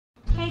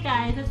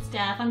Hey guys, it's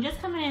Steph. I'm just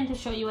coming in to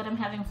show you what I'm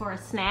having for a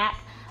snack.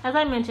 As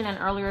I mentioned in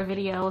earlier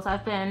videos,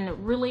 I've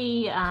been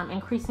really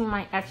increasing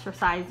my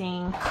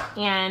exercising,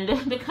 and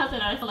because of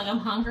that I feel like I'm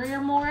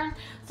hungrier more.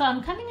 So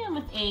I'm coming in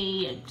with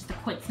just a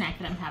quick snack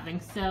that I'm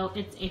having. So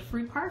it's a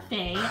fruit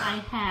parfait.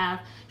 I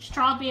have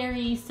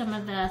strawberries, some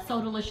of the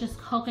So Delicious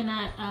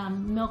coconut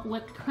milk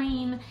whipped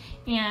cream,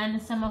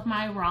 and some of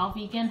my raw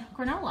vegan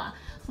granola.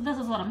 So this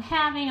is what I'm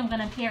having. I'm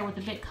gonna pair it with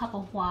a big cup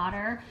of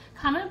water.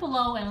 Comment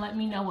below and let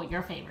me know what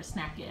your favorite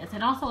snack is.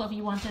 And also if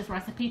you want this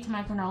recipe to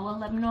my granola,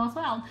 let me know as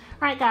well. All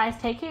right guys,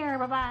 take care,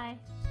 bye-bye.